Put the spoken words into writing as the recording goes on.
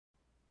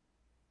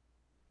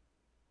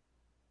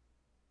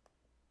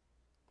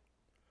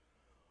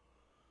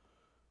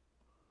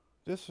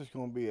This is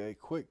going to be a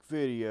quick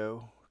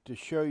video to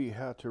show you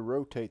how to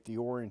rotate the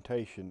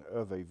orientation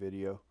of a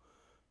video.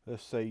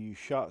 Let's say you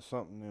shot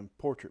something in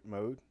portrait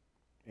mode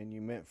and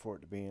you meant for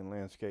it to be in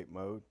landscape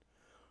mode.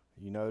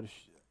 You notice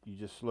you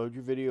just load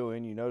your video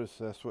in, you notice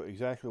that's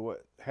exactly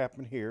what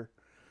happened here.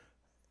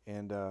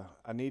 And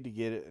I need to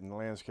get it in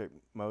landscape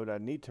mode. I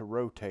need to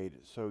rotate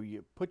it. So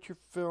you put your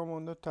film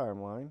on the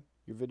timeline,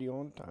 your video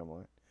on the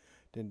timeline,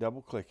 then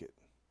double click it.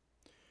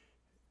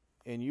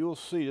 And you'll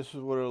see this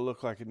is what it'll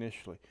look like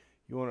initially.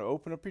 You want to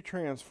open up your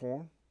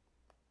transform,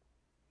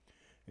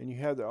 and you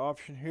have the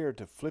option here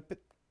to flip it,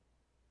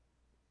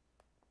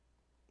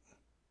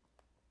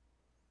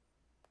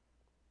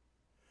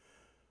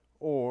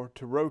 or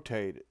to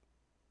rotate it.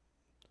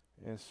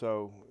 And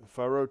so if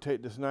I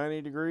rotate this 90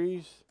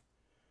 degrees,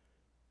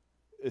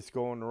 it's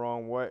going the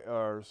wrong way,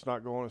 or it's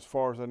not going as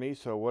far as I need.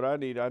 So what I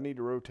need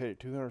to rotate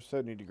it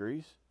 270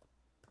 degrees.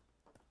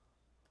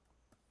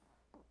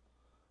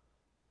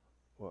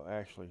 Well,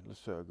 actually,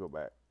 let's go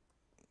back.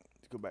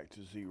 Let's go back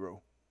to 0.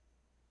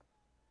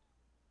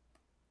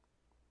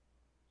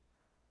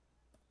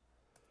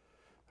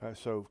 All right,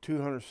 so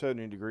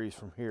 270 degrees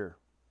from here.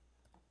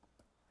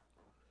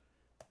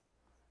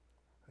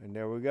 And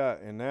there we got.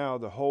 And now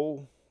the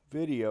whole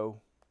video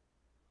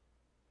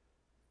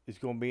is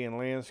going to be in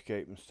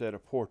landscape instead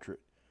of portrait.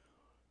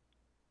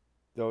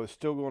 Though it's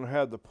still going to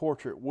have the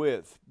portrait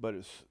width, but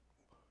it's,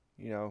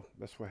 you know,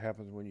 that's what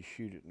happens when you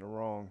shoot it in the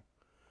wrong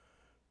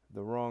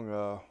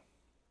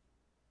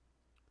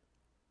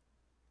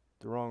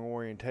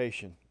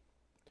orientation.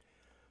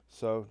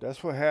 So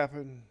that's what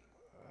happened.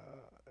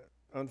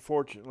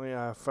 Unfortunately,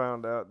 I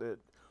found out that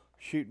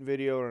shooting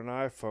video on an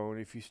iPhone,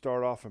 if you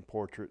start off in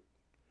portrait,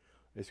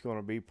 it's going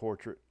to be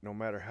portrait no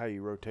matter how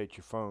you rotate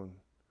your phone,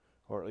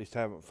 or at least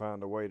haven't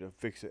found a way to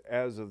fix it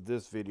as of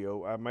this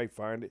video. I may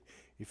find it.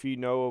 If you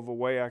know of a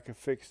way I could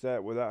fix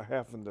that without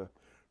having to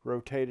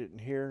rotate it in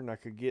here and I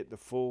could get the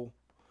full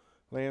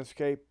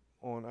landscape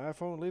on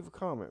iPhone, leave a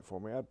comment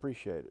for me. I'd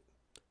appreciate it.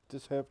 If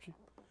this helped you,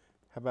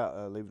 how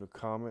about leaving a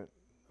comment,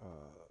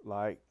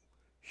 like,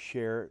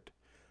 share it,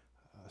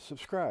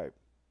 subscribe.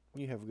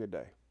 You have a good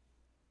day.